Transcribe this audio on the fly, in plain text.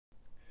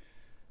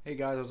Hey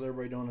guys, how's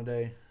everybody doing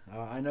today?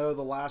 I know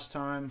the last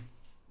time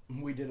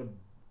we did a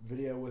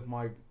video with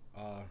my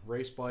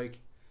race bike,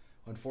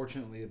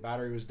 unfortunately the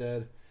battery was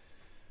dead.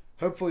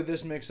 Hopefully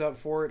this makes up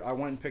for it. I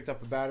went and picked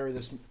up a battery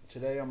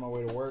today on my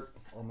way to work,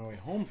 or my way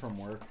home from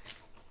work,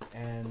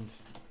 and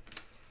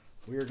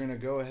we are going to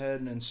go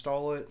ahead and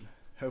install it.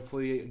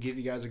 Hopefully give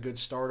you guys a good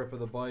startup of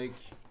the bike.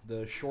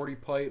 The shorty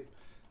pipe,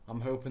 I'm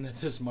hoping that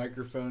this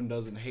microphone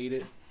doesn't hate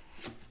it,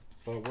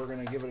 but we're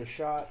going to give it a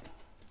shot.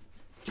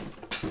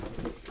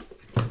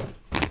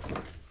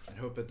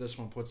 Hope that this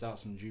one puts out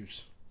some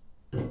juice.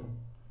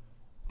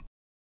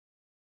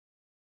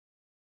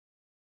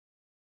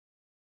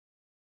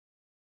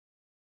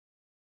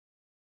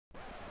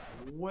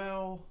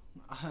 Well,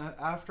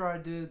 after I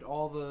did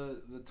all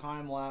the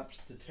time lapse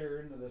to tear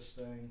into this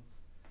thing,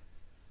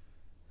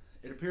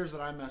 it appears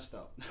that I messed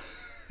up.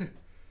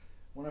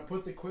 When I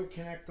put the quick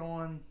connect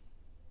on,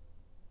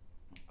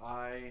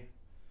 I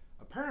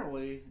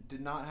apparently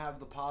did not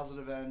have the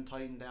positive end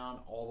tightened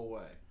down all the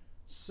way.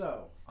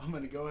 So, I'm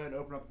going to go ahead and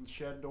open up the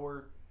shed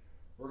door.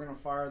 We're going to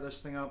fire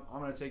this thing up. I'm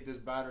going to take this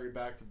battery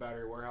back to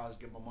Battery Warehouse,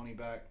 get my money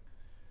back.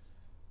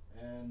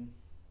 And,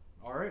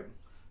 alright,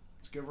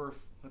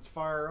 let's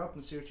fire her up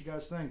and see what you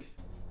guys think.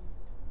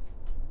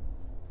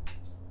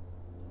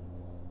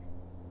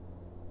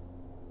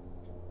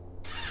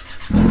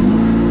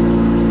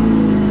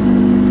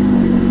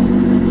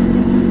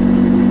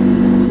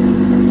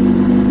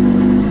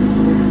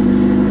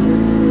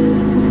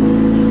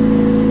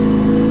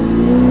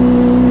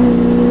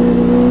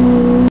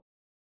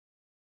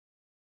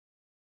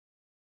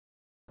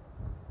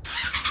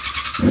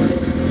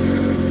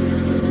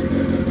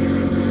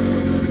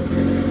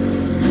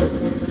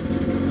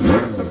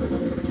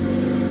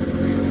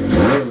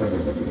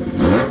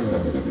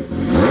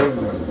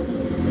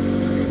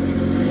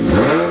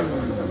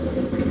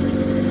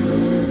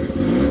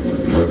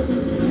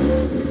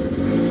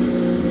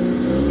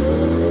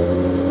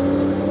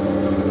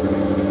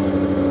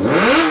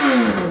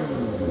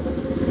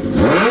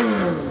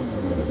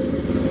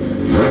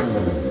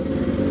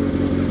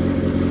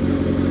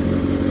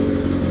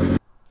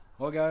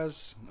 Well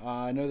guys,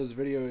 I know this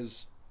video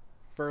is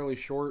fairly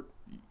short.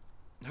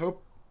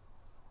 Hope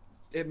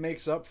it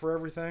makes up for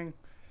everything.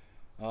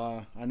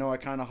 I know I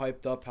kind of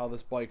hyped up how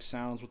this bike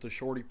sounds with the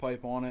shorty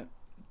pipe on it,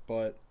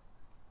 but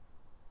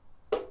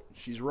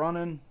she's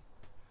running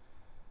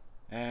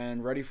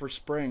and ready for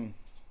spring.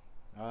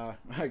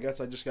 I guess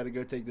I just got to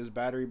go take this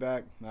battery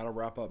back. That'll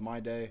wrap up my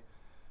day.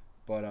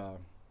 But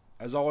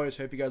as always,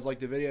 hope you guys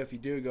liked the video. If you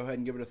do, go ahead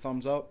and give it a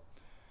thumbs up.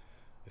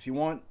 If you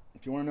want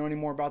to know any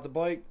more about the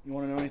bike, you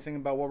want to know anything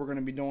about what we're going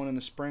to be doing in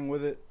the spring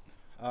with it,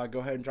 go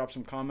ahead and drop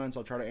some comments.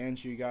 I'll try to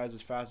answer you guys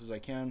as fast as I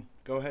can.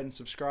 Go ahead and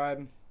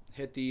subscribe.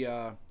 Hit the,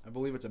 I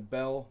believe it's a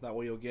bell. That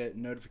way you'll get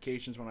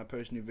notifications when I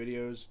post new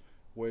videos,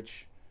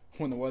 which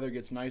when the weather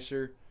gets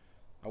nicer,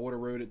 I would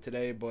have rode it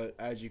today, but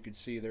as you can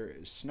see, there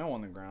is snow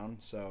on the ground,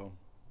 so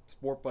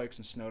sport bikes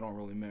and snow don't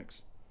really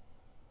mix.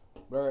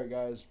 But alright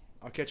guys,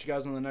 I'll catch you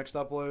guys on the next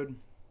upload.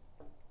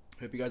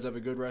 Hope you guys have a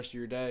good rest of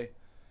your day.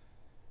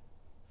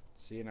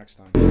 See you next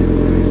time.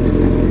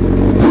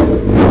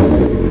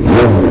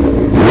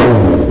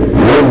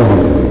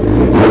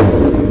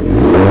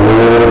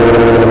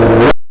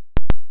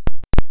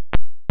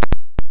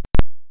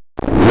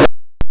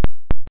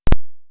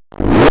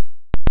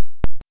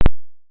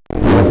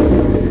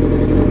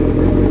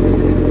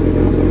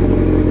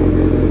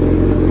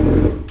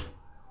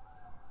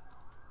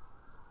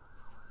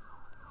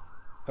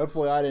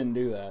 Hopefully I didn't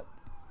do that.